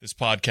This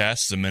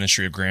podcast is a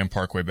ministry of Grand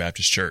Parkway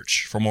Baptist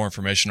Church. For more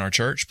information on our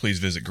church, please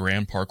visit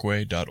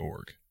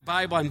grandparkway.org.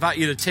 Bible, I invite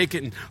you to take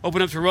it and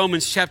open up to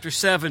Romans chapter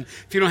 7.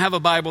 If you don't have a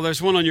Bible, there's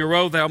one on your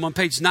row there. I'm on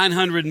page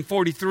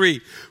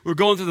 943. We're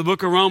going through the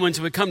book of Romans,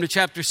 and we come to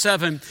chapter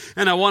 7,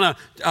 and I want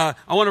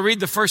to read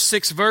the first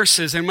 6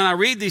 verses. And when I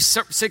read these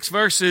 6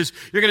 verses,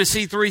 you're going to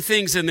see 3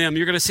 things in them.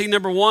 You're going to see,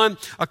 number 1,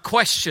 a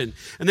question,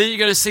 and then you're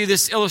going to see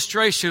this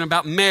illustration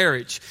about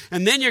marriage,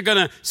 and then you're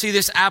going to see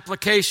this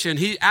application.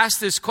 He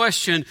asked this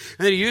question, and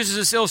then he uses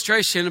this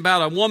illustration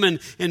about a woman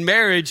in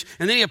marriage,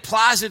 and then he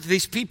applies it to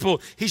these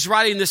people he's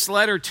writing this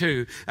letter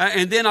to.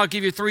 And then I'll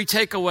give you 3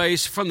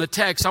 takeaways from the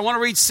text. I want to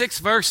read 6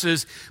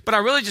 verses, but I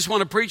really just want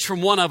to preach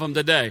from one of them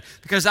today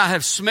because I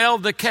have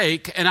smelled the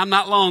cake and I'm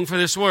not long for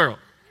this world.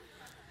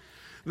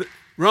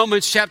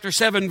 Romans chapter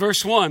 7,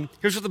 verse 1.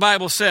 Here's what the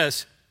Bible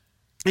says.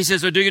 He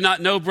says, "Or do you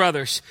not know,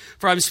 brothers,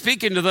 for I'm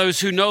speaking to those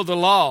who know the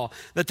law,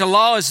 that the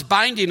law is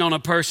binding on a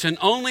person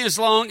only as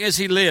long as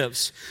he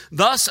lives.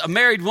 Thus, a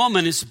married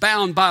woman is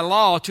bound by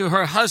law to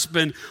her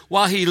husband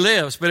while he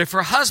lives. But if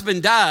her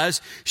husband dies,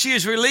 she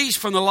is released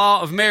from the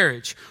law of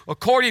marriage.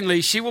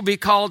 Accordingly, she will be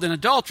called an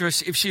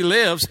adulteress if she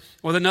lives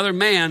with another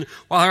man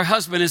while her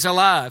husband is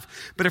alive.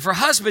 But if her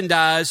husband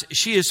dies,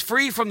 she is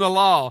free from the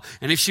law.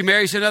 And if she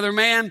marries another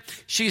man,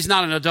 she is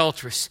not an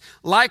adulteress.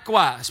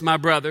 Likewise, my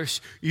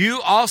brothers, you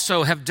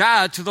also have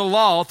died to the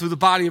law through the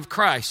body of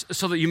Christ,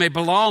 so that you may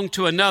belong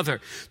to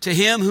another, to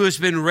him who has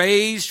been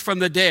raised from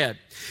the dead,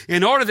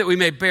 in order that we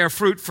may bear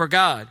fruit for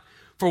God.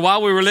 For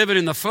while we were living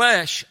in the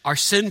flesh, our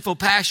sinful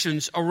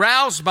passions,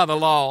 aroused by the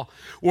law,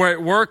 were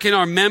at work in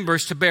our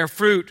members to bear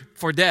fruit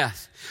for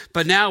death.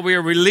 But now we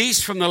are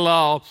released from the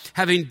law,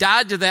 having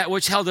died to that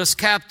which held us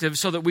captive,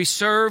 so that we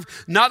serve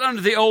not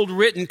under the old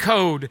written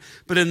code,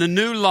 but in the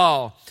new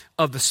law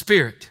of the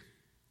Spirit."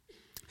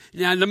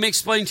 Now, let me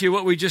explain to you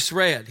what we just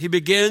read.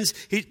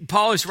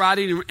 Paul is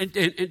writing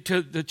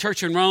to the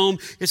church in Rome.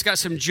 It's got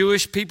some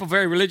Jewish people,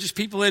 very religious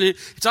people in it.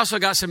 It's also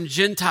got some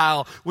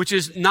Gentile, which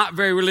is not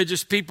very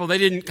religious people. They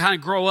didn't kind of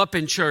grow up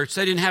in church.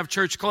 They didn't have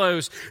church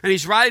clothes. And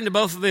he's writing to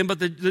both of them, but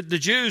the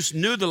Jews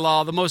knew the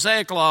law, the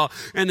Mosaic law,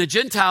 and the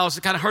Gentiles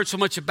that kind of heard so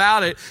much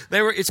about it.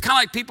 It's kind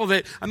of like people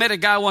that, I met a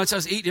guy once, I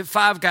was eating at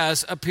Five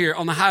Guys up here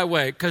on the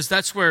highway, because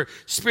that's where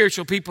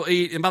spiritual people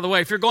eat. And by the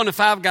way, if you're going to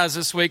Five Guys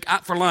this week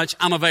for lunch,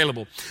 I'm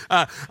available.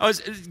 I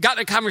got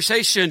in a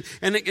conversation,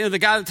 and the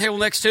guy at the table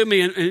next to me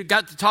and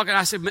got to talking.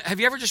 I said, "Have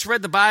you ever just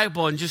read the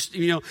Bible?" And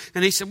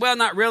and he said, "Well,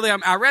 not really.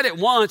 I read it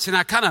once, and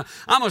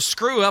I'm a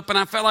screw up, and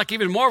I felt like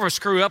even more of a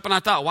screw up. And I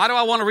thought, why do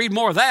I want to read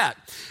more of that?"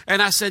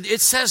 And I said,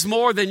 "It says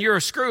more than you're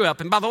a screw up.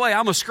 And by the way,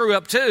 I'm a screw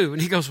up too."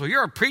 And he goes, "Well,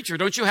 you're a preacher.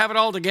 Don't you have it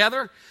all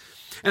together?"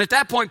 And at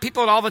that point,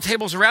 people at all the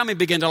tables around me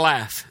began to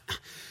laugh.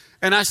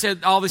 And I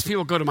said, "All these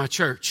people go to my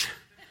church."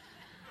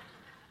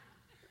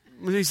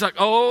 And he's like,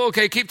 "Oh,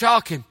 okay, keep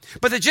talking."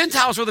 But the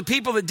Gentiles were the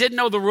people that didn't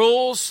know the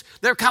rules.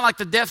 They were kind of like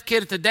the deaf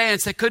kid at the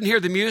dance. They couldn't hear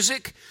the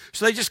music,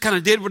 so they just kind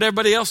of did what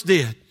everybody else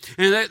did.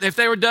 And if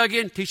they were dug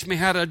in, teach me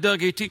how to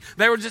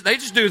Dougie. They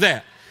just do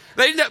that.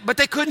 But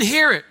they couldn't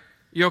hear it.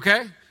 You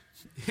okay?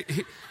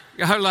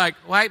 You're like,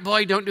 "White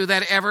boy, don't do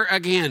that ever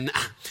again."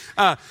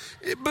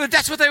 But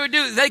that's what they would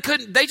do.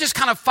 They just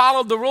kind of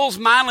followed the rules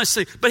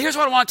mindlessly. But here's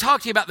what I want to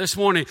talk to you about this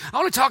morning. I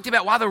want to talk to you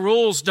about why the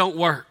rules don't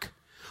work.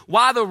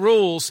 Why the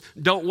rules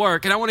don't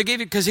work. And I want to give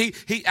you, because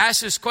he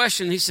asked this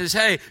question. He says,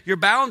 "Hey, you're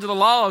bound to the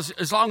law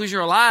as long as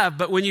you're alive,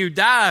 but when you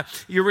die,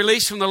 you're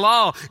released from the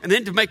law." And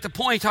then to make the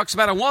point, he talks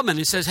about a woman.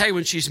 He says, "Hey,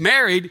 when she's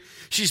married,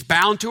 she's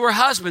bound to her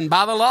husband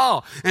by the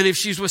law. And if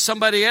she's with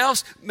somebody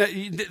else,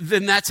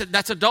 then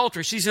that's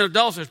adultery. She's an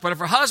adulteress. But if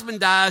her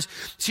husband dies,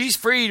 she's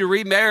free to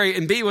remarry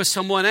and be with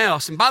someone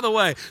else." And by the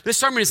way, this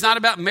sermon is not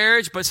about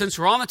marriage, but since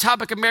we're on the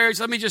topic of marriage,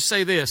 let me just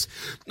say this.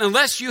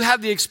 Unless you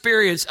have the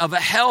experience of a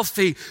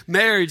healthy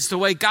marriage the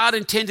way God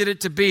intended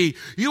it to be,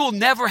 you will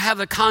never have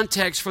the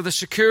context for the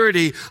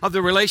security of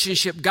the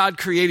relationship God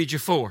created you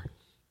for.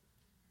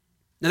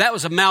 Now, that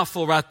was a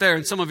mouthful right there,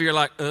 and some of you are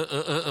like,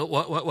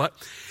 what?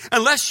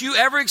 Unless you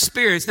ever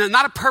experience, now,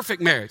 not a perfect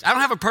marriage. I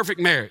don't have a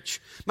perfect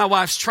marriage. My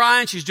wife's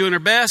trying, she's doing her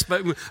best, but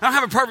I don't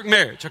have a perfect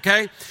marriage,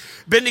 okay?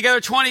 Been together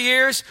 20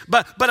 years,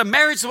 but a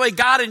marriage the way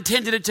God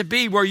intended it to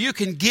be, where you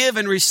can give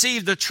and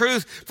receive the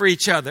truth for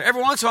each other.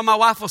 Every once in a while, my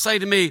wife will say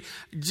to me,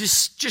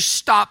 just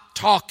stop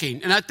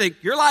talking. And I think,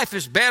 your life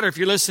is better if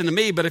you listen to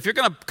me, but if you're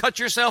going to cut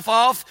yourself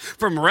off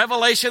from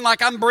revelation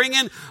like I'm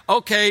bringing,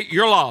 okay,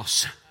 you're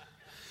lost.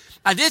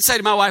 I did say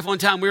to my wife one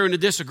time, we were in a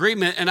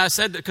disagreement, and I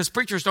said, because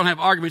preachers don't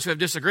have arguments, we have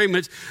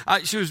disagreements.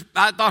 I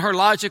thought her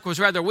logic was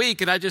rather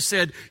weak, and I just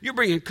said, "You're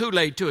bringing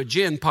Kool-Aid to a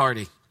gin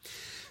party."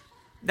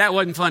 That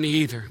wasn't funny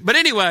either. But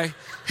anyway,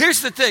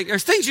 here's the thing.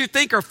 There's things you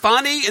think are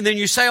funny, and then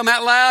you say them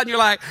out loud, and you're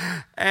like,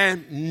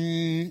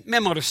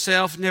 memo to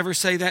self, never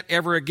say that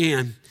ever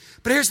again.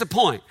 But here's the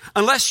point.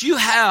 Unless you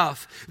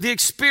have the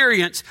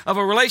experience of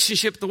a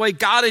relationship the way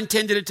God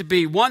intended it to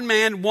be, one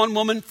man, one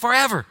woman,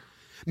 forever.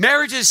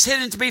 Marriage is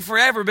intended to be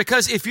forever,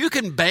 because if you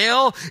can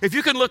bail, if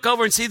you can look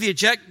over and see the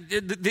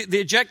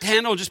eject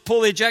handle, just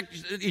pull the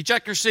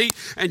ejector seat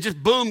and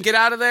just boom, get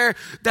out of there,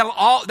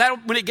 that'll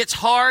when it gets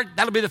hard,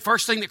 that'll be the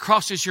first thing that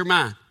crosses your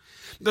mind.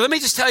 But let me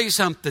just tell you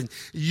something.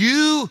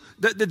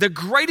 The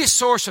greatest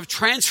source of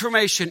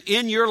transformation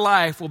in your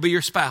life will be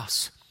your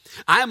spouse.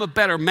 I am a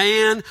better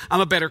man,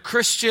 I'm a better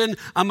Christian,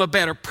 I'm a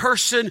better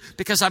person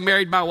because I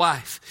married my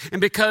wife.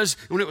 And because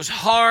when it was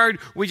hard,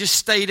 we just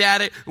stayed at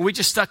it and we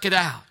just stuck it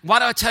out. Why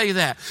do I tell you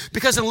that?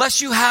 Because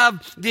unless you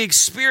have the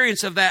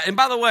experience of that, and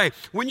by the way,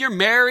 when you're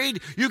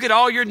married, you get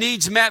all your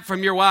needs met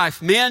from your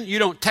wife. Men, you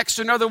don't text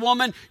another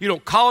woman, you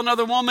don't call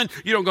another woman,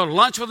 you don't go to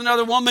lunch with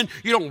another woman,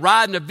 you don't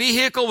ride in a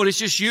vehicle when it's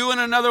just you and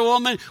another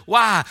woman.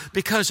 Why?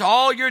 Because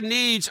all your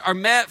needs are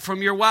met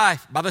from your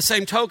wife. By the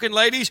same token,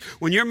 ladies,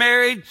 when you're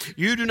married,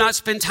 you do not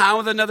spend time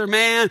with another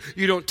man.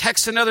 You don't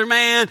text another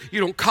man.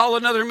 You don't call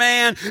another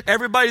man.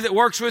 Everybody that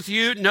works with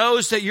you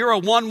knows that you're a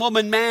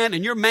one-woman man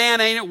and your man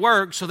ain't at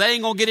work, so they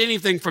ain't going to get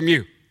anything from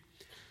you.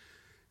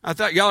 I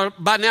thought y'all,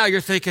 by now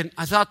you're thinking,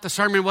 I thought the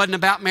sermon wasn't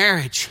about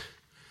marriage.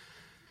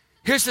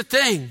 Here's the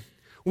thing.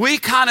 We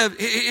kind of,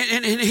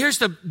 and here's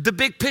the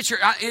big picture.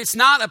 It's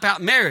not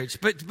about marriage,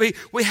 but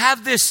we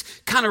have this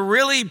kind of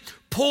really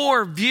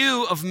poor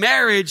view of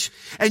marriage,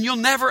 and you'll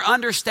never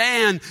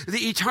understand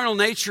the eternal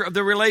nature of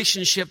the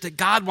relationship that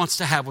God wants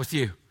to have with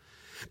you.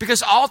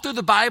 Because all through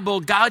the Bible,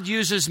 God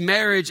uses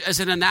marriage as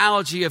an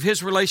analogy of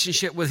his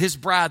relationship with his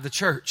bride, the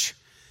church.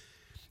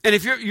 And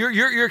if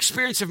your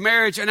experience of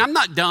marriage, and I'm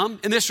not dumb,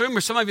 in this room,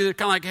 or some of you that are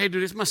kind of like, hey,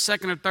 dude, it's my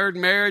second or third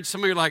marriage.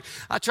 Some of you are like,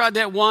 I tried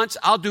that once.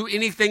 I'll do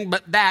anything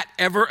but that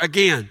ever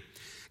again.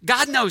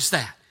 God knows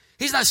that.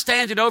 He's not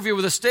standing over you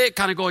with a stick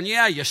kind of going,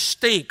 yeah, you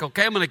stink,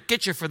 okay? I'm going to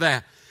get you for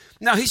that.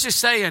 No, he's just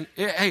saying,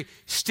 hey,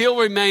 still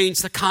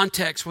remains the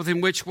context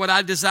within which what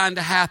I designed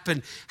to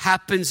happen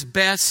happens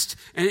best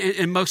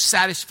and most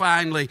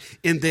satisfyingly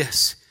in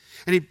this.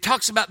 And he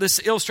talks about this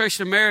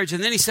illustration of marriage,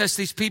 and then he says to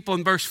these people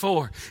in verse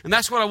 4, and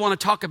that's what I want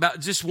to talk about,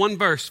 just one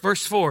verse,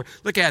 verse 4.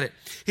 Look at it.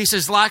 He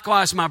says,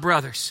 likewise, my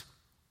brothers,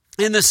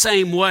 in the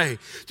same way,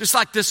 just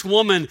like this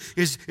woman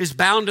is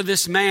bound to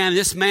this man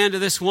to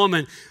this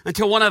woman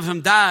until one of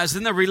them dies,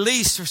 then they're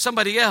released for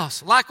somebody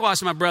else.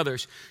 Likewise, my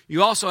brothers,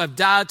 you also have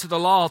died to the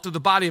law through the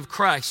body of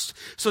Christ,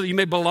 so that you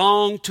may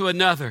belong to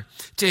another,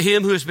 to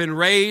him who has been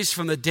raised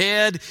from the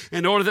dead,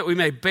 in order that we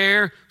may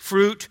bear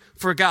fruit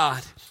for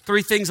God.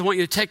 3 things I want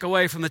you to take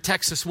away from the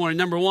text this morning.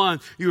 Number 1,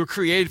 you were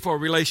created for a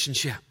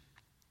relationship.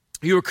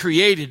 You were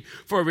created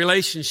for a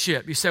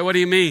relationship. You say, what do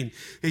you mean?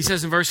 He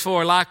says in verse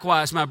 4,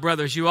 likewise, my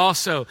brothers, you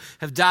also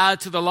have died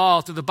to the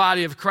law through the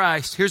body of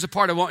Christ. Here's the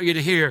part I want you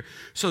to hear,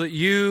 so that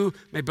you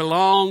may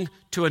belong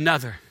to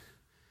another.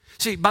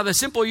 See, by the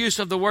simple use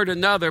of the word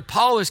another,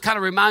 Paul is kind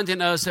of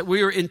reminding us that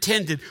we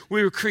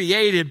were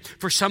created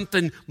for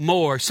something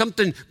more,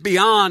 something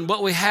beyond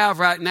what we have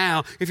right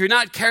now. If you're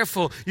not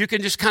careful, you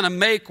can just kind of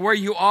make where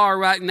you are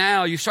right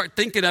now. You start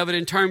thinking of it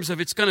in terms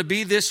of it's going to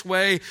be this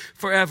way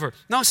forever.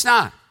 No, it's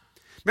not.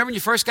 Remember when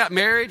you first got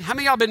married? How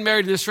many of y'all been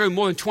married in this room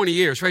more than 20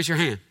 years? Raise your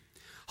hand.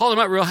 Hold them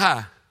up real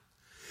high.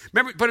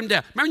 Remember, put them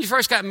down. Remember when you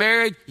first got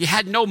married, you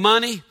had no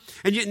money?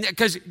 And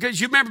because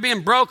you remember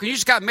being broke and you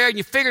just got married and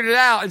you figured it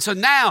out. And so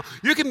now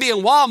you can be in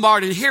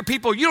Walmart and hear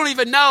people you don't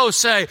even know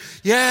say,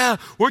 yeah,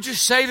 we're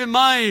just saving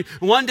money.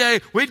 One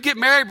day we'd get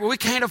married, but we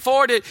can't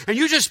afford it. And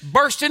you just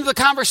burst into the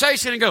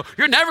conversation and go,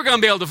 you're never going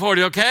to be able to afford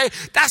it, okay?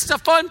 That's the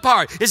fun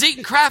part, is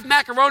eating Kraft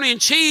macaroni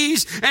and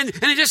cheese and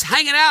just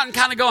hanging out and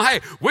kind of going, hey,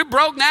 we're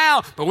broke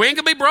now, but we ain't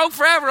going to be broke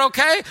forever,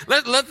 okay?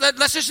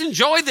 Let's just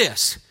enjoy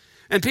this.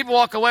 And people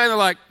walk away and they're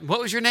like, what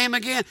was your name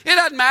again? It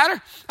doesn't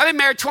matter. I've been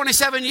married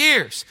 27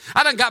 years.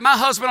 I done got my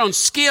husband on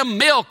skim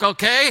milk,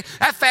 okay?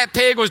 That fat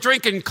pig was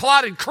drinking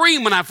clotted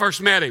cream when I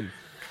first met him.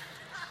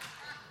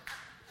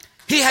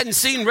 He hadn't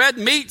seen red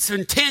meats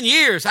in 10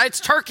 years. It's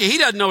turkey. He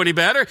doesn't know any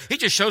better. He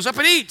just shows up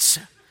and eats.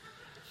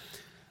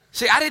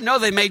 See, I didn't know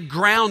they made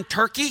ground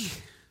turkey.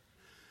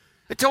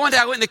 Until one day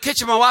I went in the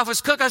kitchen, my wife was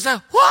cooking. I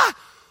said, what?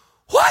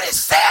 What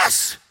is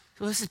this?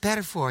 Well, this is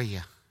better for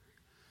you.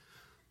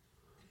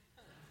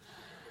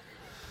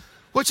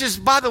 Which is,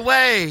 by the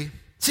way,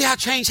 see how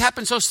change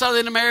happens so subtly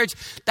in a marriage?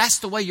 That's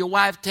the way your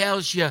wife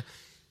tells you,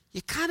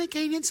 you're kind of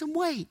gaining some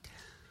weight.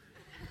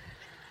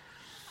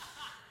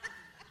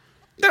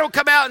 They don't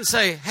come out and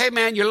say, hey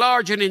man, you're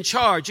large and in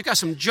charge. You got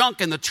some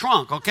junk in the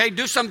trunk, okay?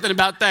 Do something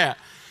about that.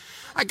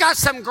 I got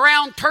some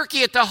ground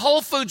turkey at the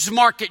Whole Foods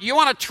market. You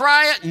want to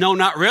try it? No,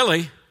 not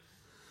really.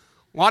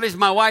 Why does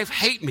my wife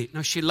hate me?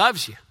 No, she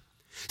loves you.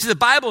 See, the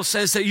Bible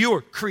says that you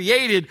were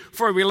created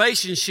for a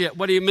relationship.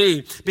 What do you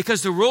mean?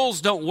 Because the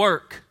rules don't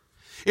work.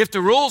 If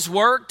the rules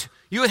worked,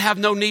 you would have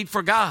no need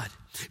for God.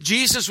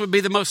 Jesus would be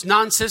the most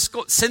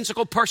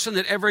nonsensical person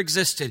that ever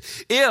existed.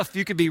 If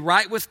you could be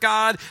right with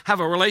God, have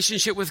a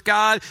relationship with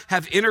God,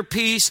 have inner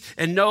peace,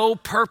 and no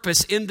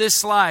purpose in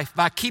this life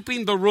by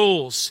keeping the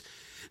rules,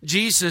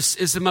 Jesus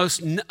is the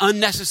most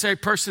unnecessary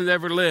person that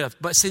ever lived.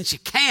 But since you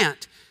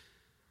can't,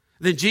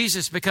 then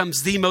Jesus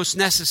becomes the most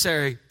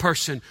necessary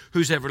person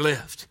who's ever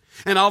lived.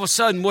 And all of a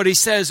sudden, what he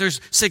says,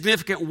 there's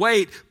significant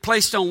weight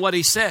placed on what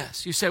he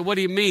says. You say, what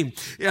do you mean?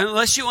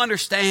 Unless you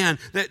understand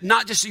that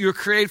not just that you're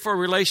created for a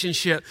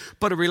relationship,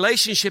 but a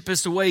relationship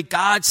is the way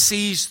God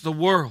sees the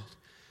world.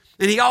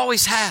 And he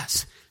always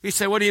has. You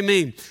say, what do you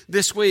mean?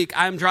 This week,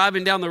 I'm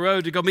driving down the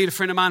road to go meet a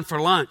friend of mine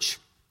for lunch.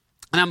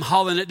 And I'm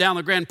hauling it down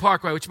the Grand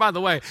Parkway, which, by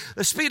the way,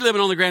 the speed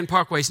limit on the Grand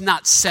Parkway is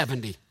not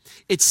 70.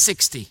 It's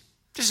 60,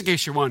 just in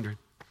case you're wondering.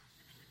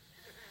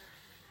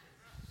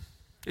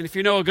 And if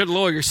you know a good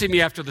lawyer, see me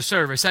after the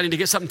service. I need to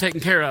get something taken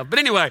care of. But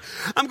anyway,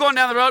 I'm going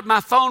down the road.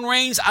 My phone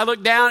rings. I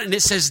look down, and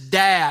it says,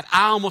 Dad.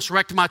 I almost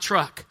wrecked my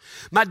truck.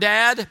 My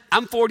dad,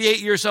 I'm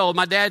 48 years old.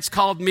 My dad's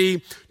called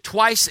me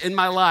twice in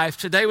my life.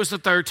 Today was the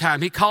third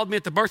time. He called me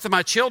at the birth of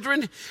my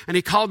children, and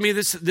he called me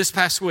this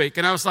past week.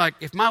 And I was like,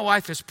 if my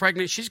wife is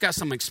pregnant, she's got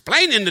some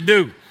explaining to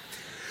do.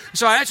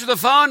 So I answered the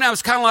phone, and I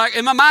was kind of like,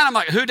 in my mind, I'm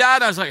like, who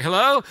died? I was like,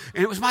 hello?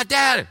 And it was my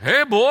dad.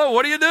 Hey, boy,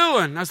 what are you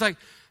doing? And I was like,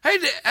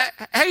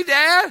 hey,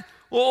 Dad.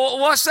 Well,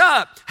 what's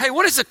up? Hey,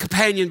 what is a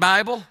companion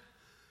Bible?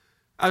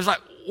 I was like,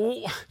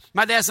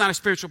 my dad's not a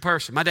spiritual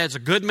person. My dad's a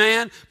good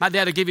man. My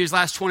dad will give you his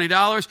last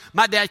 $20.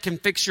 My dad can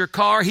fix your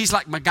car. He's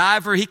like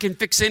MacGyver. He can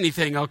fix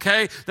anything,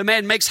 okay? The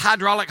man makes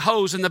hydraulic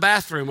hose in the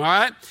bathroom, all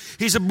right?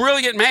 He's a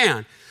brilliant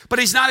man, but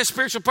he's not a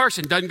spiritual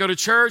person. Doesn't go to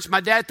church. My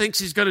dad thinks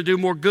he's going to do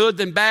more good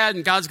than bad,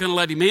 and God's going to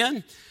let him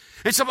in.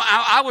 And so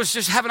I was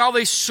just having all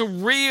these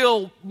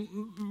surreal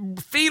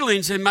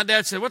feelings. And my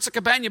dad said, what's a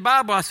companion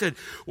Bible? I said,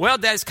 well,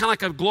 Dad, it's kind of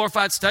like a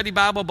glorified study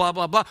Bible, blah,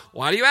 blah, blah.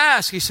 Why do you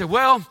ask? He said,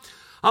 well,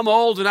 I'm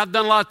old and I've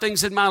done a lot of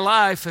things in my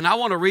life. And I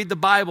want to read the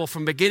Bible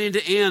from beginning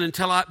to end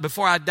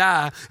before I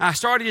die. And I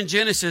started in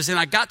Genesis and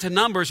I got to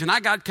Numbers and I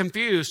got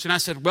confused. And I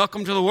said,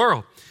 welcome to the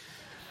world.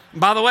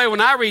 By the way,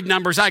 when I read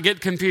Numbers, I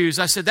get confused.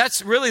 I said,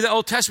 that's really the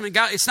Old Testament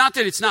God. It's not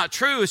that it's not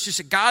true. It's just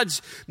that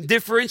God's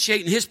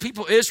differentiating his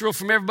people, Israel,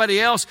 from everybody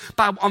else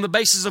on the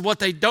basis of what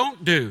they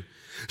don't do.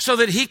 So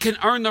that he can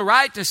earn the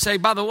right to say,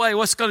 by the way,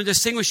 what's going to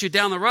distinguish you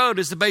down the road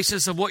is the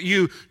basis of what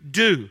you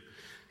do.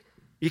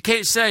 You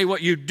can't say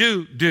what you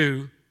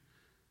do,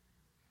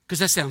 because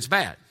that sounds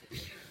bad.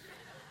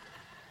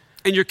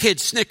 And your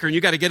kids snicker and you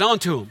got to get on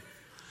to them.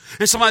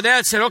 And so my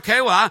dad said,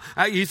 okay, well,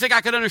 you think I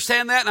could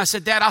understand that? And I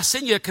said, Dad, I'll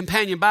send you a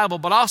companion Bible,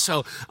 but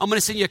also I'm going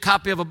to send you a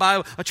copy of a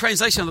Bible, a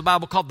translation of the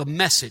Bible called The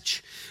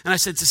Message. And I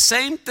said, it's the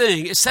same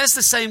thing. It says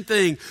the same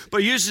thing,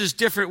 but uses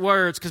different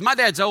words because my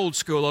dad's old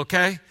school,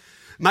 okay?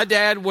 My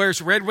dad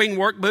wears Red Wing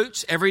work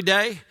boots every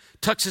day,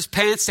 tucks his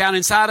pants down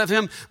inside of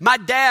him. My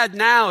dad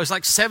now is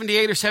like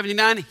 78 or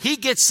 79. He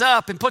gets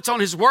up and puts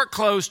on his work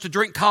clothes to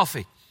drink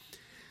coffee.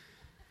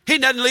 He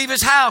doesn't leave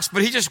his house,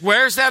 but he just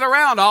wears that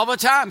around all the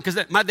time because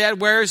my dad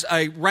wears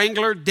a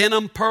Wrangler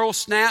denim pearl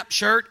snap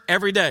shirt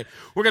every day.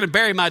 We're going to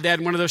bury my dad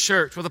in one of those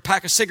shirts with a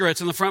pack of cigarettes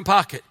in the front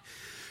pocket.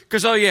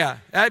 Because, oh yeah,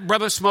 that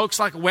brother smokes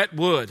like wet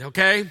wood,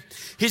 okay?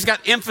 He's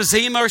got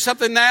emphysema or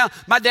something now.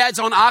 My dad's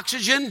on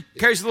oxygen,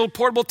 carries a little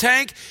portable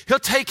tank. He'll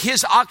take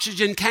his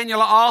oxygen cannula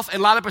off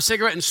and light up a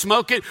cigarette and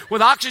smoke it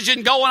with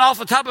oxygen going off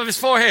the top of his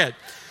forehead.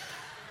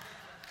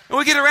 And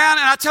we get around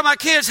and I tell my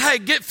kids, hey,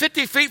 get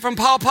 50 feet from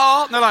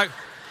Paw. And they're like,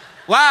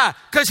 why?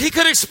 Because he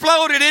could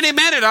explode at any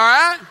minute, all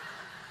right?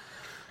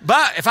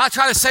 But if I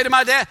try to say to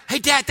my dad, hey,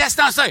 Dad, that's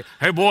not saying,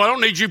 hey, boy, I don't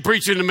need you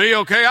preaching to me,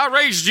 okay? I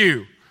raised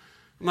you.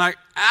 I'm like,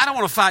 I don't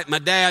want to fight my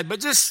dad,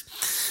 but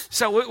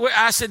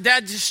I said,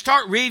 Dad, just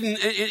start reading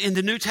in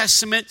the New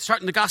Testament,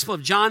 start in the Gospel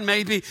of John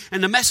maybe,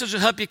 and the message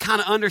will help you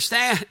kind of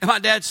understand. And my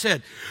dad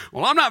said,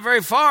 well, I'm not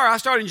very far. I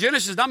started in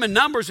Genesis, and I'm in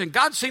Numbers, and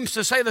God seems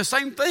to say the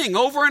same thing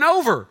over and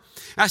over.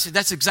 I said,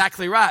 that's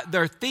exactly right.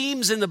 There are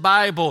themes in the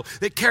Bible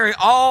that carry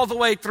all the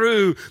way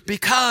through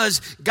because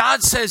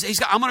God says,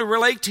 I'm going to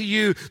relate to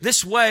you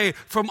this way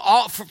from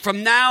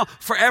now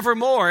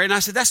forevermore. And I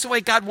said, that's the way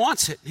God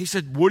wants it. He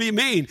said, what do you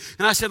mean?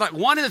 And I said, like,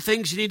 one of the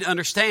things you need to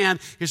understand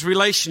is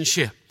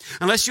relationship.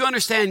 Unless you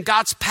understand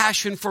God's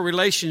passion for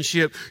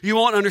relationship, you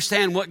won't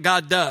understand what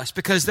God does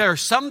because there are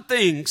some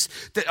things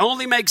that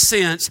only make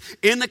sense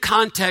in the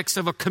context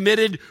of a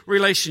committed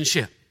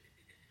relationship.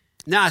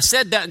 Now, I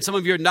said that and some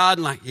of you are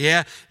nodding like,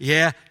 yeah.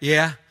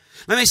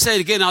 Let me say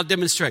it again, I'll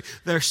demonstrate.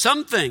 There are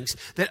some things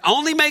that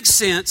only make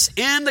sense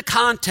in the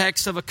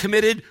context of a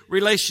committed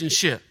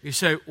relationship. You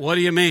say, what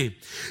do you mean?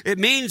 It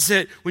means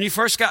that when you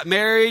first got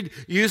married,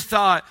 you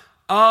thought,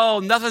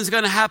 oh, nothing's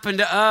going to happen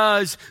to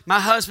us. My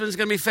husband's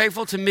going to be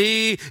faithful to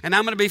me, and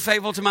I'm going to be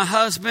faithful to my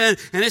husband,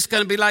 and it's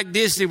going to be like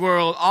Disney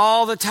World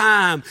all the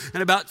time.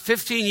 And about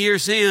 15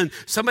 years in,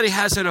 somebody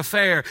has an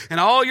affair, and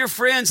all your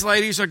friends,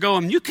 ladies, are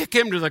going, you kick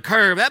him to the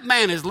curb. That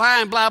man is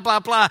lying, blah,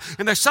 blah, blah.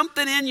 And there's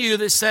something in you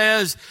that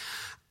says,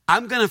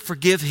 I'm going to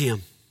forgive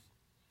him.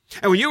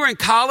 And when you were in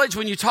college,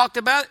 when you talked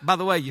about it, by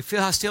the way, you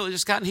feel how still it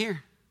just got in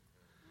here?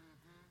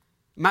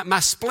 My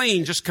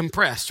spleen just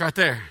compressed right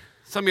there.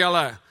 Some of y'all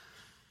are,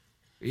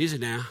 easy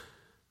now.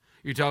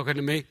 You talking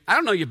to me? I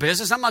don't know your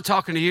business. I'm not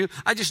talking to you.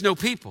 I just know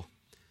people.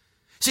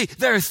 See,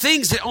 there are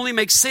things that only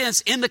make sense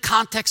in the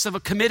context of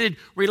a committed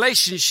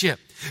relationship.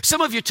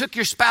 Some of you took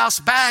your spouse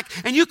back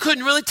and you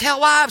couldn't really tell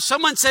why. If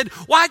someone said,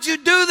 why'd you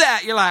do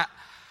that? You're like,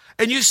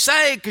 And you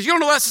say, because you don't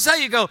know what else to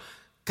say, you go,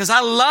 because I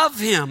love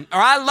him or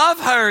I love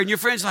her. And your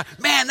friend's like,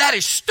 man, that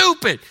is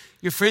stupid.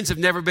 Your friends have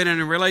never been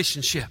in a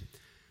relationship.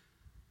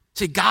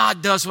 See,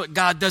 God does what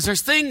God does.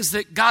 There's things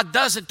that God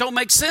does that don't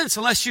make sense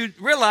unless you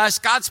realize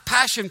God's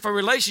passion for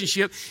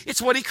relationship.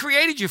 It's what he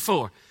created you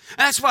for. And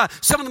that's why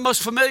some of the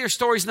most familiar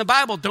stories in the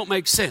Bible don't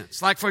make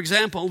sense. Like, for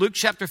example, Luke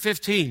chapter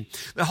 15,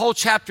 the whole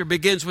chapter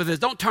begins with this.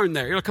 Don't turn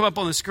there. It'll come up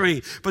on the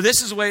screen. But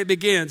this is the way it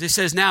begins. It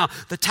says, now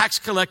the tax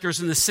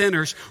collectors and the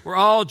sinners were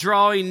all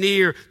drawing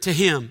near to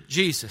him,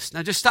 Jesus.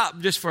 Now just stop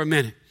just for a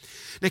minute.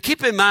 Now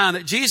keep in mind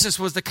that Jesus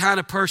was the kind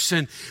of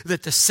person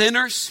that the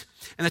sinners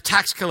and the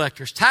tax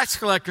collectors,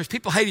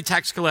 people hated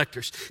tax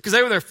collectors because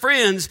they were their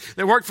friends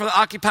that worked for the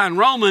occupying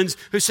Romans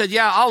who said,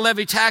 yeah, I'll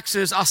levy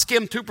taxes. I'll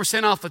skim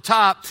 2% off the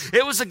top.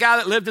 It was the guy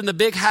that lived in the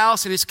big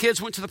house and his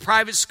kids went to the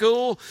private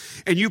school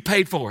and you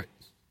paid for it.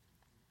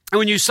 And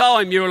when you saw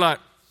him, you were like,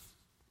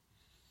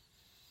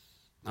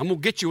 I'm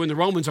going to get you when the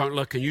Romans aren't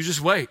looking. You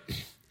just wait.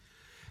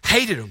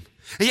 Hated him.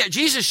 And yet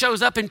Jesus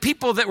shows up and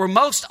people that were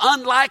most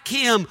unlike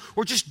him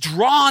were just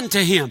drawn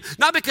to him.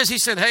 Not because he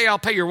said, hey, I'll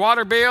pay your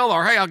water bill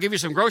or hey, I'll give you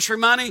some grocery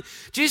money.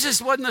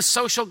 Jesus wasn't a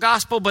social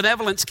gospel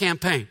benevolence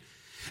campaign.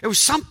 It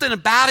was something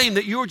about him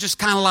that you were just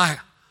kind of like,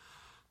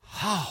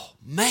 oh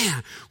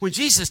man, when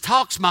Jesus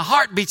talks, my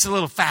heart beats a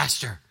little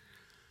faster.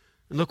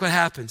 And look what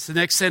happens. The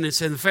next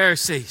sentence, and the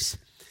Pharisees,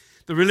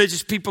 the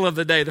religious people of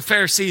the day, the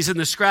Pharisees and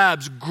the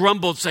scribes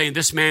grumbled saying,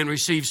 this man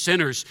receives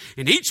sinners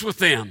and eats with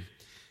them.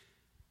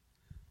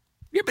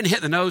 You ever been hit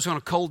in the nose on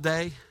a cold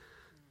day?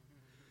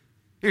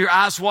 Your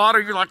eyes water.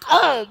 You're like,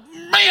 oh,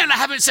 man, I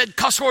haven't said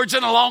cuss words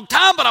in a long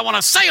time, but I want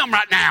to say them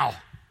right now.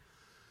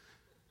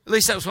 At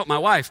least that was what my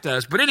wife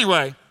does. But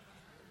anyway,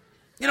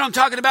 you know what I'm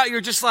talking about?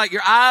 You're just like,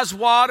 your eyes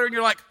water, and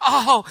you're like,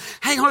 oh,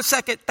 hang on a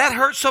second. That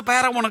hurts so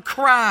bad I want to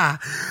cry.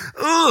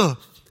 Ugh.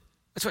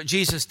 That's what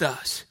Jesus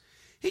does.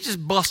 He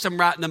just busts them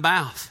right in the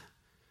mouth.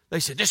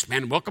 They said, this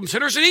man welcomes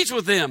sinners and eats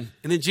with them.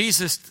 And then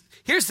Jesus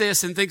hears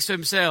this and thinks to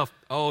himself,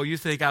 oh, you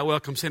think I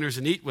welcome sinners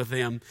and eat with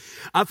them?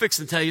 I'm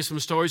fixing to tell you some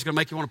stories going to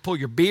make you want to pull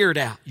your beard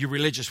out, you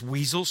religious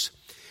weasels.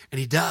 And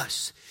he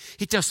does.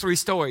 He tells 3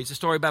 stories. A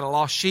story about a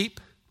lost sheep,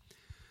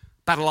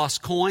 about a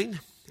lost coin,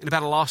 and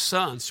about a lost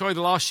son. The story of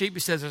the lost sheep, he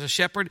says there's a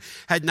shepherd,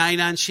 had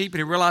 99 sheep, and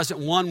he realized that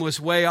one was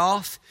way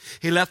off.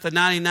 He left the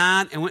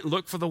 99 and went and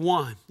looked for the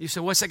one. You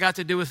say, what's that got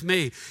to do with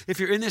me? If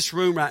you're in this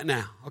room right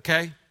now,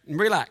 okay? And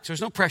relax.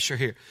 There's no pressure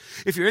here.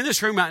 If you're in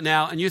this room right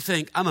now and you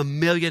think, I'm a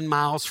million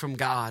miles from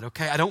God,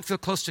 okay? I don't feel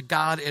close to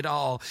God at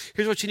all.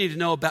 Here's what you need to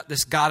know about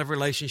this God of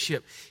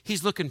relationship.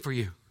 He's looking for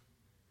you.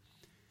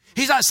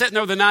 He's not sitting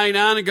there with the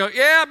 99 and go,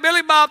 yeah,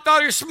 Billy Bob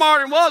thought he was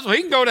smarter than was. Well,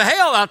 he can go to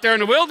hell out there in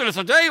the wilderness.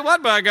 I'll tell you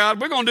what, by God,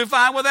 we're going to do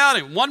fine without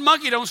him. One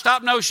monkey don't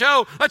stop no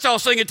show. Let's all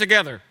sing it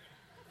together.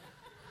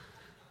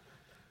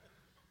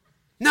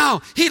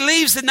 No, he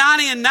leaves the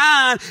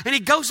 99 and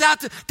he goes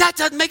out to, that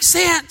doesn't make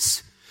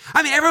sense.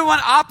 I mean, everyone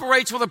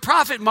operates with a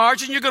profit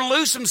margin. You're going to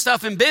lose some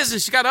stuff in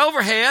business. You got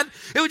overhead.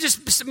 It would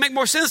just make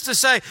more sense to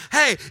say,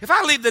 hey, if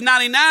I leave the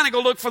 99 and go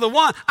look for the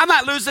one, I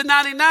might lose the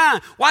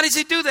 99. Why does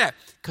he do that?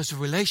 Because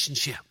of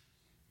relationship.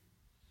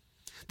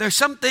 There's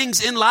some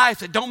things in life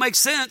that don't make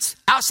sense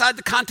outside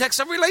the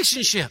context of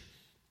relationship.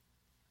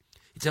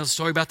 He tells a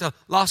story about the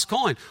lost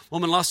coin.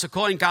 Woman lost a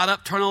coin, got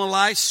up, turned on the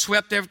lights,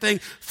 swept everything,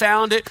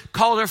 found it,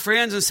 called her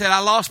friends and said, I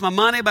lost my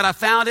money, but I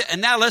found it,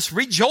 and now let's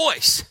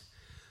rejoice.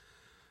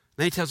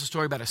 Then he tells a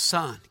story about a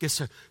son. He gets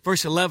to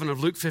verse 11 of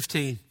Luke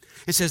 15.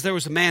 It says, there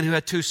was a man who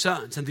had 2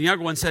 sons. And the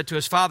younger one said to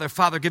his father,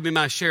 Father, give me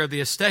my share of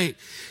the estate.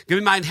 Give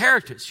me my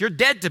inheritance. You're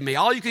dead to me.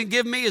 All you can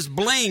give me is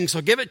bling,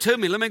 so give it to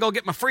me. Let me go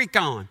get my freak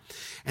on.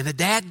 And the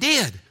dad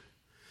did.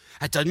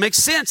 That doesn't make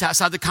sense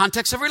outside the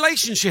context of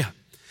relationship.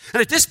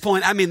 And at this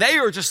point, I mean, they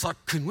were just like,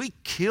 can we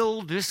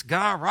kill this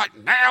guy right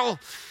now?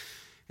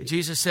 And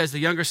Jesus says the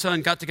younger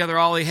son got together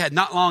all he had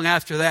not long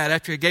after that,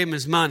 after he gave him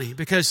his money.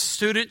 Because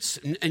students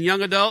and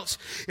young adults,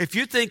 if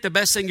you think the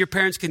best thing your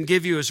parents can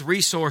give you is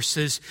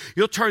resources,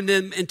 you'll turn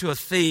them into a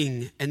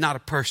thing and not a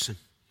person.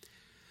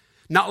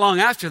 Not long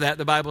after that,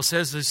 the Bible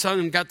says the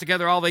son got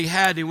together all he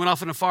had. He went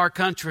off in a far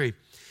country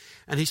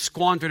and he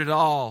squandered it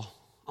all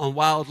on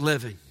wild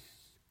living.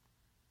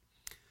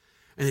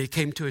 And he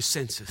came to his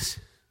senses.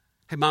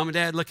 Hey, mom and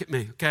dad, look at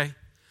me, okay?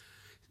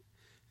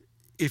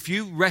 If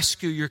you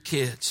rescue your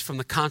kids from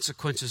the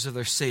consequences of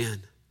their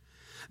sin,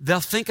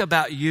 they'll think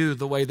about you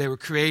the way they were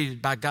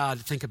created by God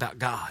to think about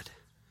God.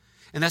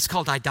 And that's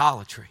called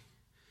idolatry.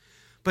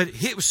 But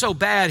it was so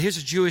bad, here's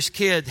a Jewish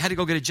kid, had to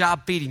go get a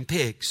job feeding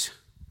pigs.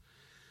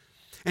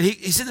 And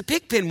he's in the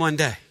pig pen one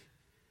day.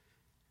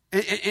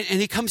 And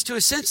he comes to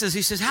his senses.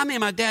 He says, how many of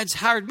my dad's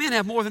hired men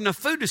have more than enough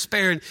food to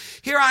spare? And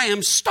here I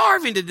am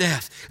starving to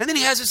death. And then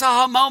he has this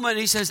aha moment and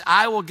he says,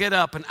 I will get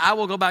up and I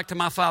will go back to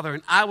my father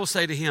and I will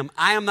say to him,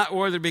 I am not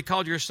worthy to be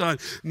called your son.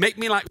 Make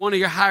me like one of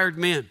your hired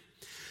men.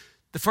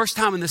 The first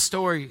time in this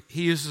story,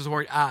 he uses the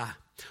word I.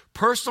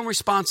 Personal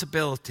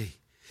responsibility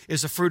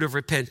is a fruit of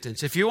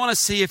repentance. If you want to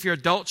see if your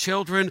adult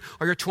children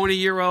or your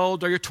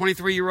 20-year-old or your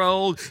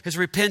 23-year-old has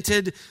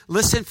repented,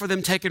 listen for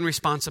them taking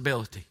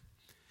responsibility.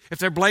 If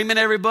they're blaming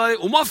everybody,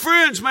 well, my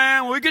friends,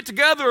 man, we get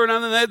together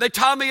and then they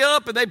tie me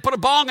up and they put a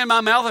bong in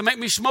my mouth and make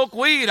me smoke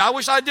weed. I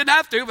wish I didn't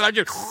have to, but I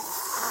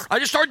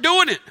just start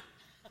doing it.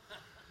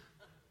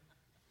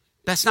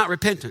 That's not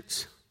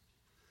repentance.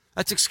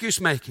 That's excuse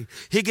making.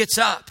 He gets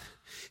up.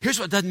 Here's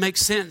what doesn't make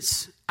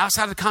sense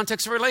outside of the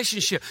context of a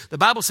relationship. The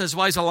Bible says,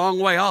 well, he's a long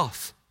way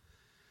off.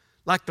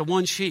 Like the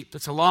one sheep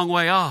that's a long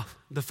way off.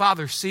 The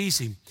father sees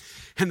him.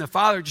 And the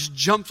father just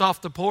jumps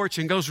off the porch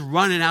and goes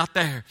running out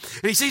there.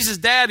 And he sees his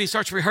dad and he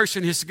starts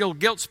rehearsing his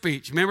guilt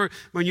speech. Remember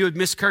when you would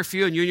miss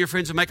curfew and you and your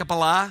friends would make up a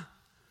lie?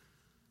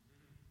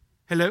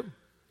 Hello?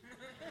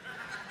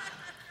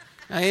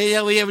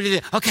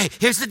 Okay,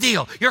 here's the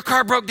deal. Your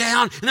car broke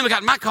down, and then we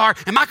got my car,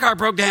 and my car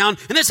broke down,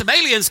 and then some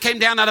aliens came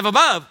down out of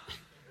above.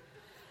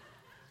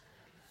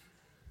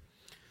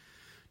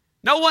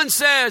 No one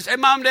says, hey,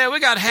 Mom, Dad,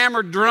 we got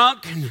hammered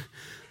drunk and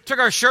took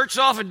our shirts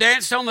off and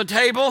danced on the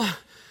table,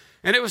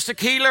 and it was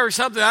tequila or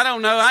something. I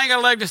don't know. I ain't got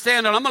a leg to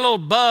stand on. I'm a little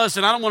buzzed,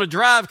 and I don't want to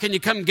drive. Can you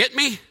come get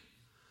me?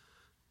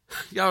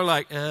 Y'all are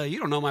like, you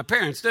don't know my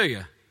parents, do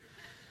you?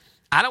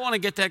 I don't want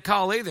to get that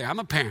call either. I'm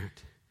a parent.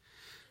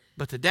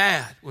 But the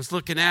dad was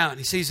looking out, and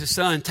he sees his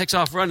son, takes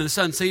off running. The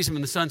son sees him,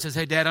 and the son says,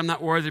 hey, Dad, I'm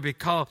not worthy to be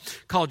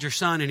called your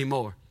son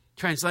anymore.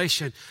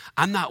 Translation,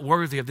 I'm not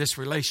worthy of this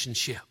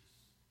relationship.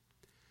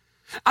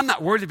 I'm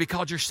not worthy to be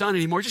called your son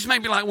anymore. Just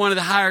make me like one of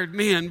the hired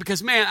men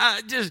because,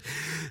 man,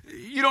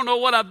 you don't know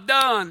what I've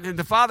done. And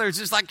the father is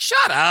just like,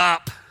 shut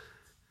up.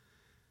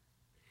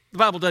 The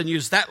Bible doesn't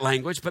use that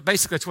language, but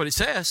basically that's what it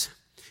says.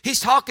 He's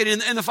talking,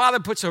 and the father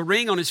puts a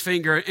ring on his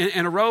finger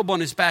and a robe on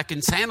his back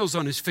and sandals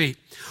on his feet.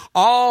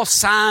 All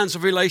signs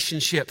of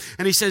relationship.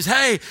 And he says,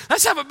 hey,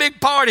 let's have a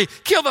big party.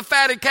 Kill the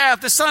fatted calf.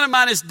 The son of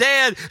mine is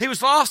dead. He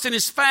was lost and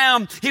is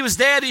found. He was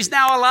dead. He's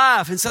now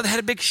alive. And so they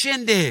had a big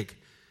shindig.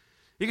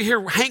 You can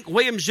hear Hank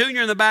Williams Jr.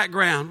 in the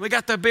background. We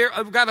got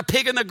a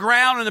pig in the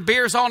ground and the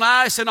beer's on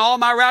ice and all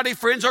my rowdy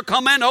friends are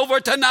coming over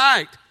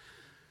tonight.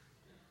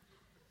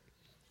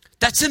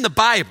 That's in the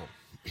Bible.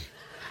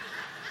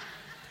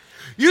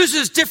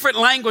 Uses different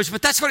language,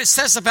 but that's what it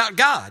says about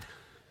God.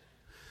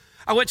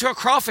 I went to a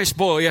crawfish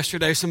boil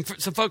yesterday, some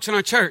folks in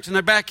our church in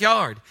their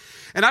backyard.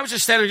 And I was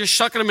just standing there just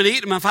shucking them and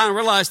eating them. And I finally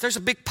realized there's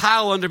a big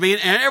pile under me.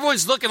 And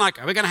everyone's looking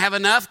like, are we going to have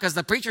enough? Because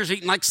the preacher's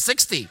eating like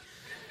 60.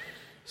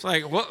 It's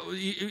like, what?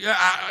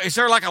 Is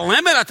there like a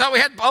limit? I thought we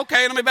had,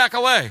 okay, let me back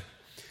away.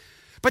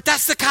 But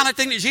that's the kind of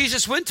thing that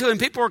Jesus went to. And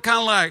people were kind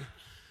of like,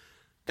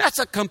 that's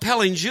a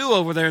compelling Jew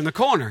over there in the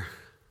corner.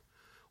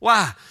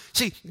 Why?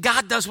 See,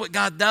 God does what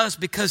God does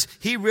because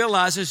he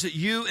realizes that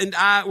you and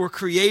I were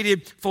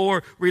created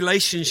for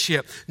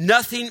relationship.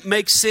 Nothing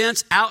makes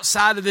sense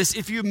outside of this.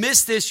 If you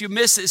miss this, you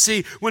miss it.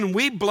 See, when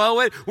we blow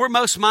it, we're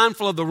most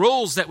mindful of the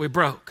rules that we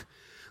broke.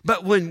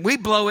 But when we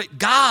blow it,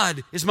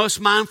 God is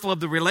most mindful of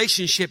the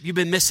relationship you've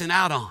been missing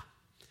out on.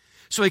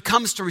 So he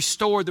comes to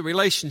restore the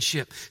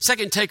relationship.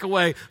 Second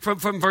takeaway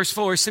from verse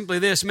 4 is simply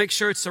this: make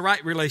sure it's the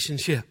right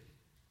relationship.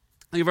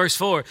 Look at verse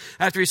 4.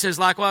 After he says,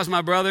 likewise,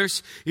 my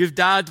brothers, you've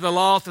died to the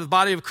law through the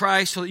body of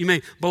Christ so that you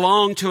may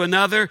belong to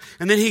another.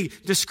 And then he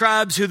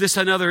describes who this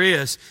another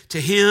is. To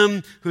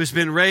him who has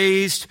been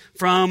raised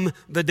from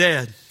the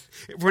dead.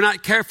 If we're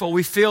not careful,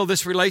 we fill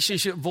this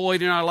relationship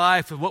void in our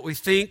life with what we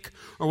think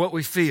or what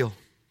we feel.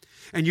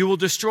 And you will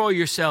destroy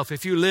yourself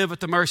if you live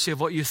at the mercy of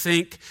what you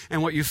think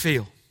and what you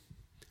feel.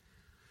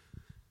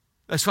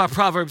 That's why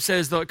Proverbs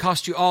says, though it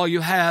costs you all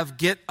you have,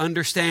 get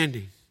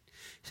understanding.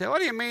 You say, what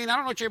do you mean? I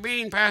don't know what you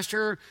mean,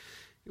 Pastor.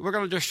 We're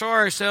going to destroy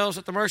ourselves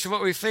at the mercy of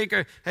what we think.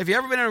 Have you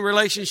ever been in a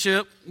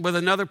relationship with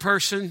another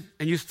person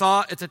and you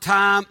thought at the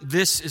time,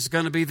 this is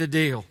going to be the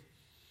deal?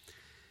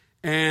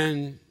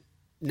 And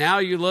now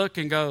you look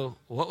and go,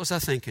 what was I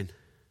thinking?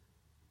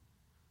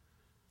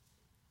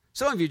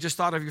 Some of you just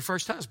thought of your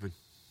first husband.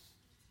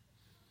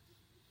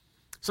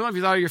 Some of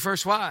you thought of your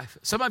first wife.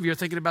 Some of you are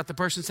thinking about the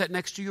person sitting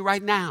next to you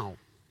right now.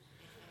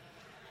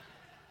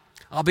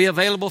 I'll be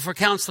available for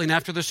counseling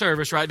after the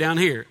service right down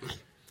here.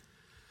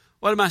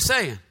 What am I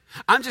saying?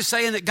 I'm just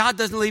saying that God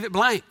doesn't leave it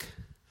blank.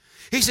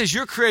 He says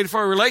you're created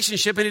for a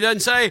relationship, and he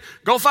doesn't say,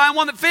 go find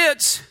one that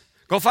fits.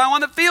 Go find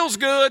one that feels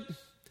good.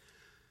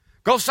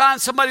 Go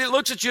find somebody that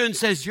looks at you and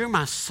says, you're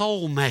my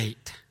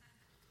soulmate.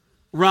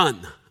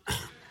 Run.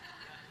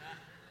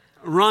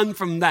 Run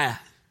from that.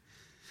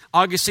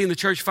 Augustine, the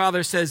church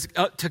father, says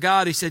to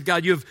God, he said,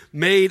 God, you have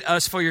made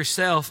us for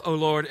yourself, O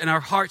Lord, and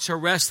our hearts are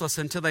restless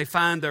until they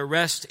find their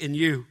rest in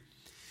you.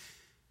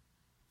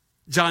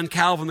 John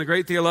Calvin, the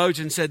great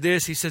theologian, said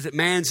this. He says that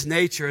man's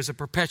nature is a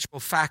perpetual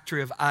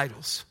factory of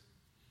idols.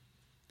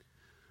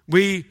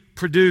 We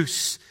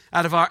produce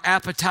out of our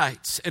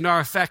appetites and our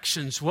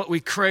affections what we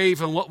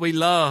crave and what we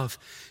love.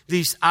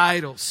 These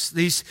idols,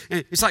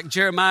 it's like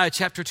Jeremiah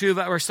chapter 2,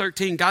 verse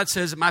 13. God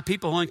says that my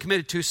people only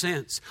committed 2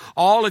 sins.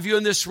 All of you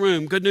in this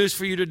room, good news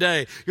for you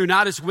today. You're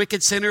not as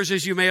wicked sinners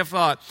as you may have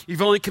thought.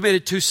 You've only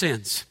committed 2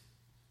 sins.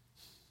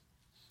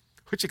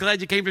 Aren't you glad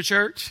you came to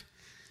church?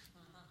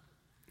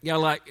 You're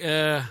like,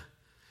 that's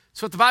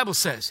what the Bible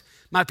says.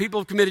 My people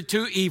have committed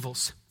 2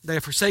 evils. They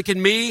have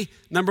forsaken me,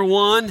 number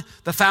one,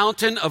 the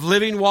fountain of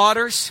living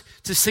waters.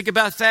 Just think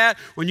about that.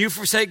 When you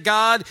forsake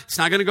God, it's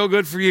not going to go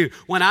good for you.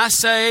 When I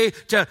say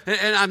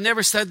and I've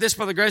never said this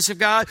by the grace of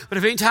God, but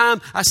if any time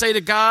I say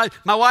to God,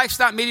 my wife's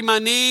not meeting my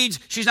needs,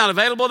 she's not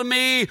available to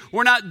me,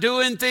 we're not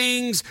doing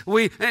things,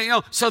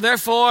 so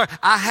therefore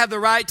I have the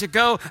right to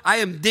go. I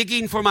am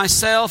digging for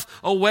myself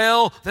a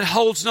well that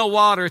holds no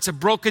water. It's a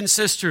broken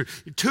cistern.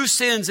 Two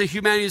sins that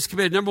humanity has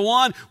committed. Number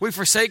one, we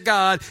forsake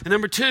God. And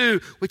number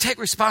two, we take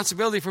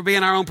responsibility for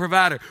being our own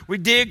provider. We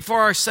dig for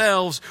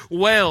ourselves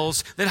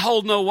wells that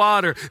hold no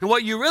water. And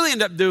what you really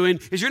end up doing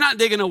is you're not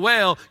digging a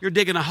well, you're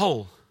digging a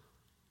hole.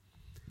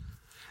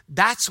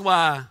 That's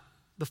why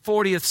the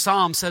 40th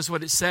Psalm says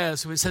what it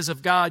says. When it says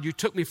of God, you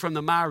took me from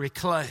the miry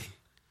clay.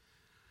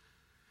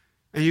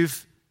 And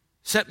you've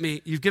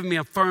given me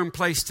a firm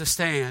place to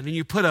stand. And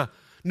you put a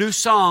new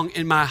song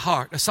in my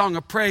heart, a song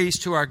of praise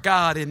to our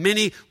God. And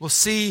many will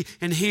see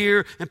and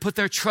hear and put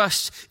their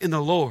trust in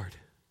the Lord.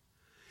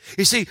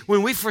 You see,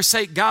 when we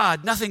forsake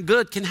God, nothing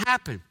good can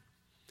happen.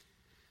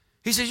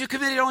 He says, you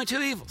committed only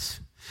two evils.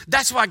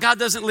 That's why God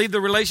doesn't leave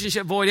the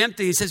relationship void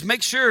empty. He says,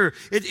 make sure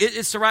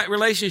it's the right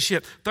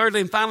relationship.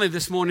 Thirdly and finally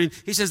this morning,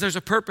 he says there's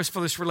a purpose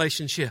for this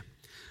relationship.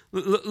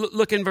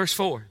 Look in verse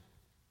 4.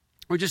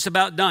 We're just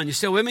about done. You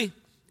still with me?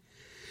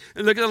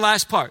 Look at the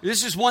last part.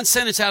 This is one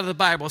sentence out of the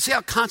Bible. See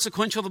how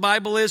consequential the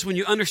Bible is when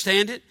you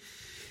understand it?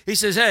 He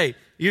says, hey,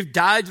 you've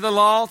died to the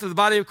law through the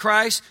body of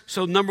Christ.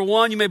 So number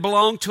one, you may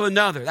belong to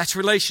another. That's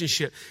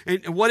relationship.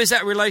 And what is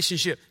that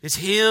relationship? It's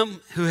him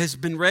who has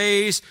been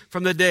raised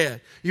from the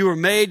dead. You were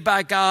made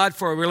by God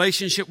for a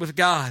relationship with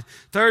God.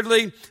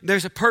 Thirdly,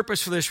 there's a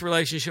purpose for this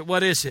relationship.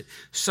 What is it?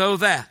 So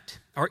that,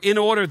 or in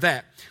order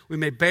that, we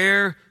may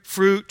bear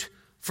fruit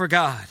for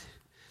God.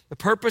 The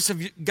purpose of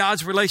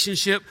God's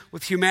relationship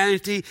with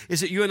humanity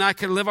is that you and I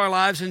can live our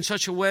lives in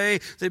such a way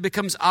that it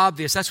becomes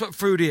obvious. That's what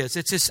fruit is.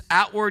 It's this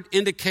outward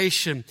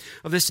indication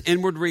of this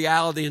inward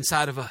reality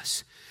inside of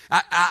us.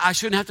 I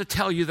shouldn't have to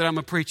tell you that I'm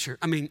a Christian.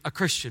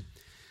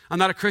 I'm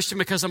not a Christian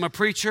because I'm a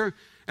preacher,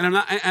 and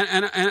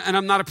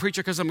I'm not a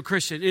preacher because I'm a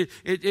Christian.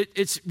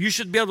 You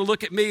should be able to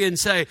look at me and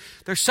say,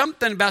 there's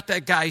something about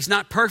that guy. He's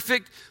not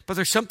perfect, but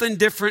there's something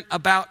different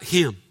about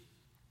him.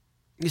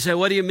 You say,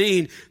 what do you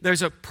mean?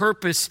 There's a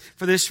purpose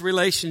for this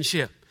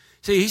relationship.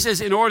 See, he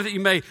says, in order that you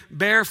may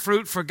bear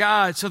fruit for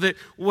God, so that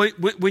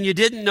when you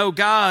didn't know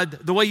God,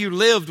 the way you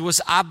lived was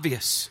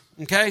obvious.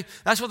 Okay?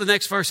 That's what the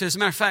next verse is. As a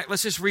matter of fact,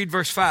 let's just read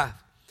verse 5.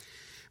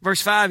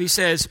 Verse 5, he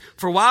says,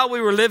 for while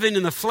we were living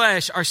in the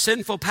flesh, our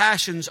sinful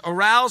passions,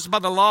 aroused by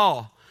the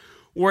law,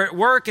 were at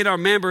work in our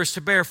members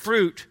to bear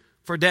fruit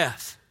for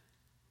death.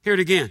 Hear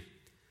it again.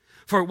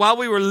 For while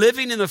we were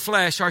living in the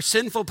flesh, our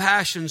sinful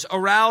passions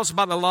aroused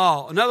by the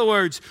law. In other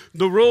words,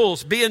 the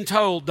rules, being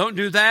told, don't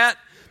do that,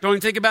 don't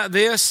even think about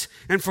this,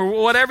 and for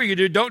whatever you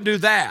do, don't do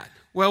that.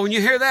 Well, when you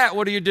hear that,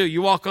 what do?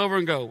 You walk over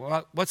and go,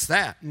 well, what's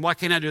that? And why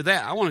can't I do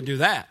that? I want to do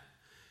that.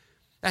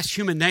 That's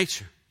human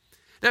nature.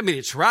 Doesn't mean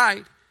it's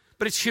right,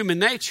 but it's human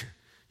nature.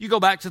 You go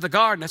back to the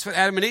garden. That's what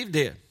Adam and Eve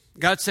did.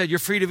 God said, you're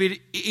free to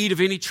eat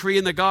of any tree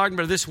in the garden,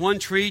 but of this one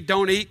tree,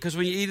 don't eat, because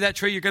when you eat of that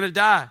tree, you're going to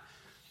die.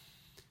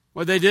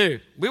 What they do?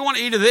 We want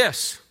to eat of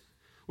this.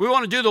 We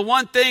want to do the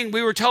one thing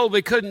we were told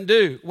we couldn't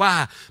do.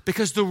 Why?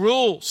 Because the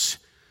rules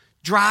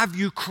drive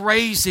you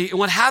crazy. And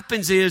what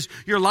happens is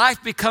your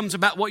life becomes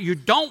about what you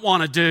don't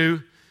want to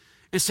do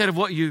instead of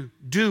what you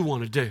do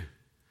want to do.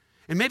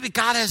 And maybe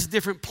God has a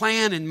different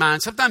plan in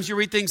mind. Sometimes you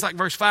read things like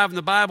verse 5 in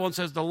the Bible and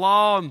says the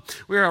law, and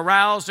we're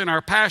aroused in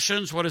our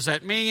passions. What does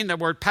that mean? The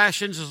word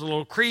passions is a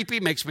little creepy,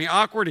 makes me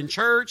awkward in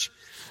church.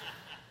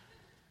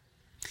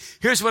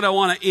 Here's what I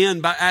want to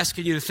end by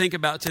asking you to think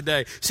about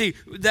today. See,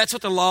 that's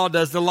what the law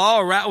does. The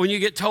law, when you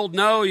get told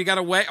no, you got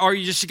to wait, or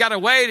you got to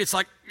wait, it's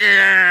like,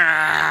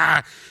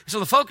 yeah.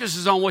 So the focus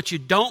is on what you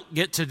don't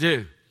get to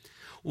do.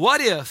 What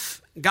if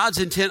God's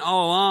intent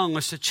all along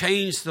was to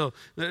change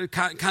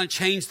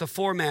change the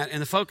format,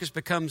 and the focus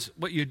becomes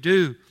what you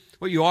do,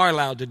 what you are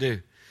allowed to do?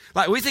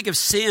 Like we think of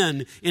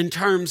sin in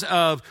terms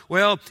of,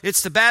 well,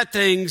 it's the bad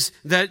things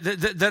that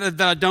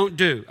I don't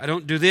do. I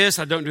don't do this,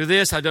 I don't do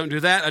this, I don't do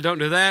that, I don't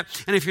do that.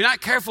 And if you're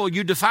not careful,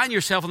 you define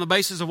yourself on the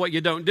basis of what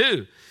you don't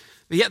do.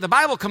 But yet the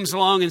Bible comes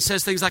along and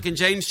says things like in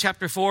James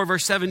chapter 4,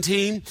 verse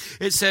 17,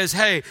 it says,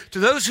 hey, to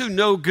those who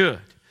know good,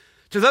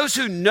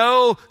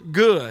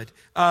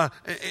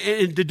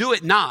 and to do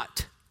it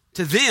not,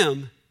 to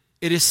them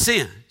it is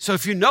sin. So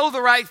if you know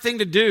the right thing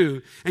to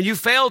do and you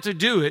fail to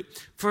do it,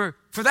 for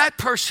that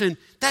person,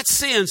 that's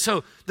sin.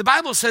 So the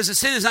Bible says that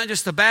sin is not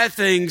just the bad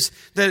things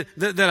that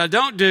I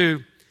don't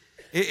do,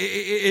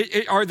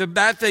 or the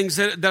bad things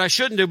that I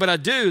shouldn't do, but I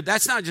do.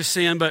 That's not just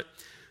sin, but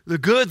the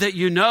good that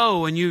you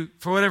know and you,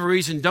 for whatever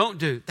reason, don't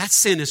do. That's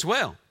sin as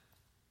well.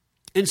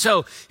 And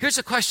so here's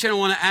a question I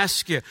want to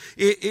ask you.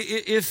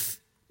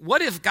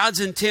 What if God's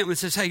intent when it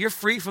says, hey, you're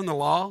free from the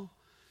law?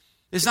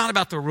 It's not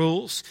about the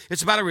rules.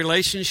 It's about a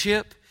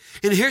relationship.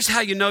 And here's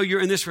how you know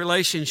you're in this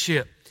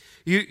relationship.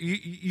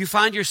 You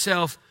find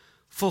yourself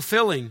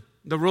fulfilling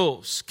the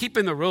rules,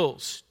 keeping the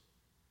rules,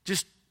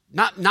 just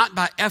not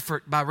by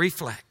effort, by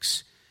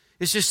reflex.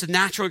 It's just a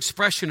natural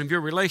expression of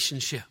your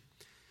relationship.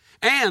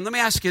 And let me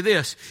ask you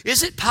this.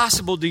 Is it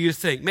possible, do you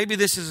think, maybe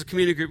this is a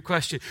community group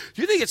question,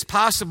 do you think it's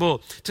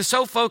possible to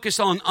so focus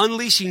on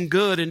unleashing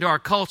good into our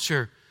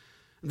culture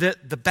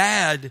that the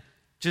bad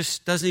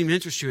just doesn't even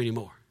interest you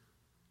anymore?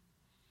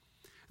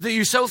 That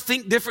you so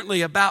think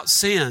differently about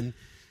sin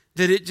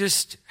that it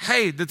just,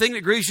 hey, the thing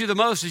that grieves you the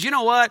most is, you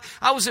know what?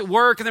 I was at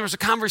work and there was a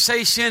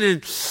conversation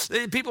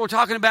and people were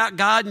talking about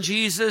God and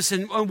Jesus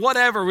and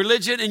whatever,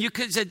 religion, and you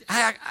could say,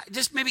 hey,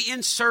 just maybe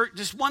insert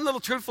just one little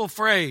truthful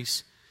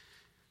phrase.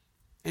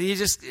 And you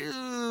just,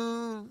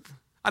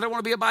 I don't want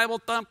to be a Bible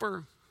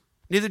thumper.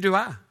 Neither do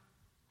I.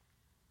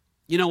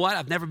 You know what?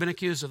 I've never been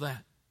accused of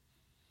that.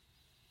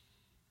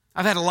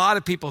 I've had a lot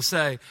of people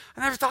say,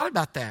 I never thought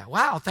about that.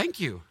 Wow, thank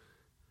you.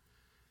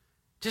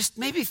 Just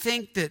maybe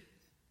think that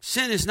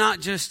sin is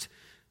not just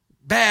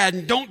bad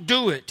and don't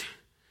do it.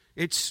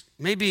 It's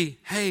maybe,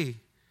 hey,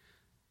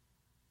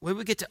 where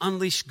we get to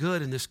unleash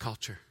good in this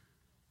culture.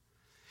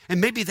 And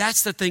maybe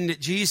that's the thing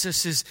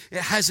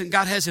that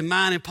God has in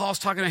mind. And Paul's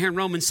talking about here in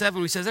Romans 7.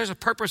 He says there's a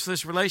purpose for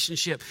this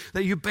relationship,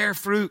 that you bear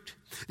fruit.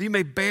 That you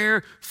may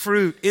bear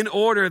fruit in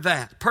order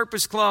that.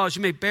 Purpose clause,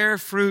 you may bear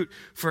fruit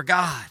for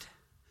God.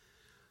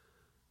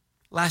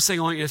 Last thing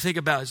I want you to think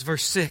about is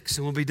verse 6,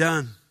 and we'll be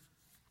done.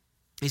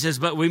 He says,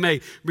 but we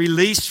may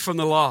released from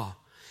the law,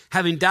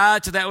 having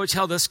died to that which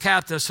held us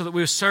captive, so that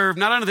we will serve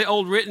not under the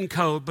old written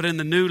code, but in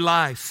the new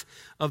life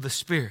of the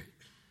Spirit.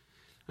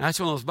 Now, that's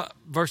one of those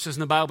verses in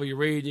the Bible you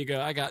read and you go,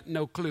 I got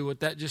no clue what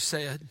that just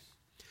said.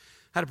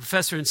 I had a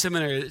professor in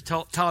seminary that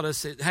taught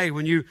us that, hey,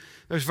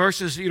 there's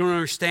verses you don't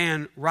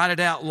understand, write it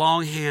out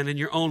longhand in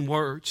your own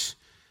words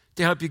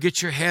to help you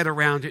get your head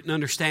around it and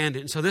understand it.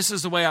 And so this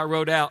is the way I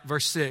wrote out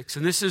verse 6.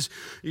 And this is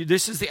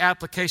the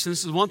application.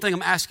 This is one thing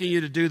I'm asking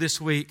you to do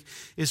this week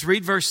is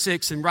read verse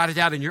 6 and write it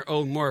out in your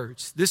own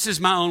words. This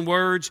is my own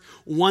words,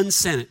 one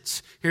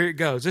sentence. Here it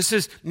goes. This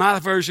is my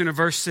version of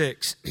verse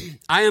 6.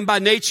 I am by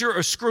nature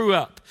a screw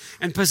up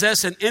and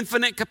possess an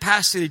infinite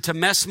capacity to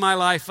mess my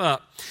life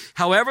up.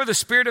 However, the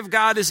Spirit of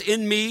God is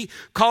in me,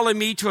 calling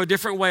me to a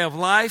different way of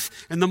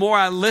life. And the more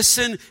I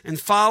listen and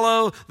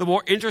follow, the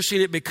more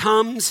interesting it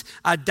becomes.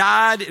 I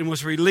died and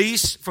was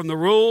released from the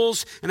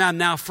rules, and I'm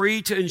now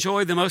free to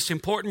enjoy the most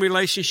important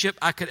relationship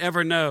I could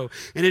ever know.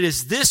 And it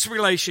is this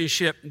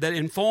relationship that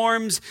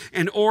informs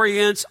and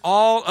orients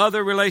all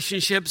other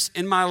relationships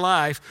in my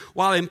life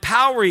while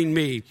empowering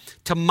me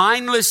to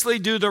mindlessly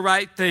do the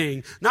right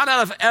thing, not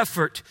out of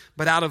effort,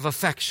 but out of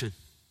affection.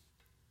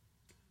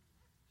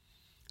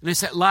 And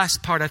it's that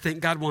last part I think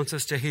God wants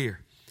us to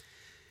hear.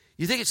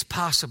 You think it's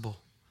possible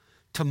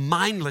to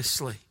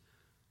mindlessly,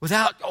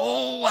 without,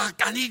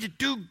 I need to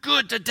do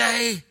good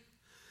today,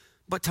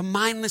 but to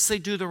mindlessly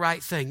do the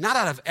right thing, not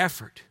out of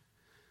effort,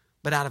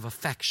 but out of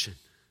affection.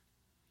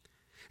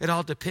 It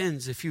all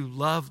depends if you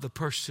love the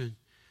person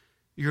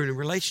you're in a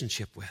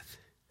relationship with.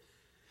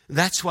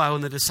 That's why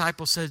when the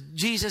disciples said,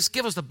 Jesus,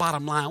 give us the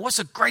bottom line. What's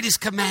the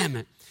greatest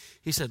commandment?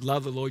 He said,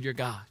 love the Lord your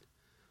God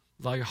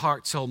with all your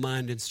heart, soul,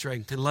 mind, and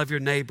strength, and love your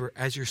neighbor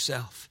as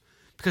yourself.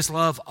 Because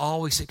love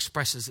always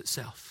expresses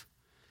itself.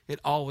 It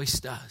always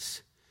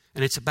does.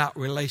 And it's about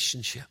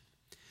relationship.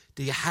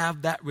 Do you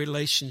have that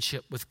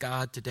relationship with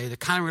God today? The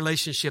kind of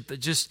relationship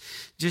that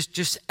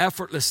just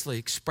effortlessly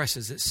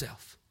expresses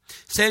itself.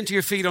 Stand to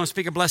your feet. I want to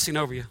speak a blessing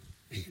over you.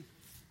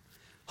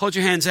 Hold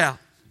your hands out.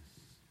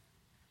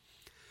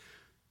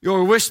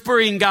 Your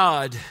whispering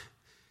God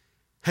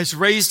has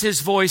raised his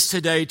voice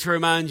today to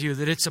remind you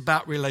that it's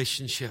about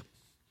relationship.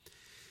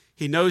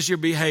 He knows your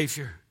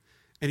behavior,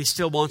 and he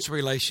still wants a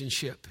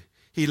relationship.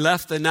 He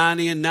left the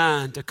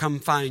 99 to come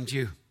find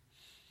you.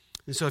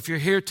 And so if you're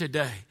here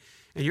today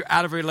and you're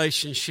out of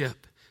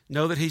relationship,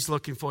 know that he's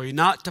looking for you,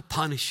 not to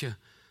punish you,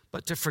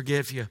 but to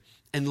forgive you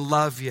and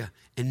love you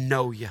and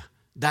know you.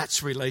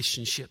 That's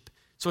relationship.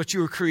 It's what you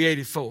were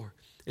created for.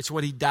 It's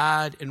what he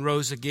died and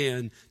rose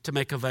again to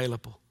make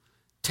available.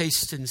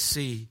 Taste and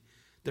see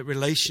that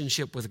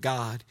relationship with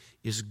God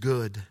is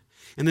good.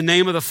 In the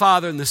name of the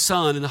Father and the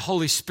Son and the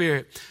Holy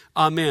Spirit,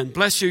 amen.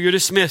 Bless you. You're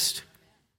dismissed.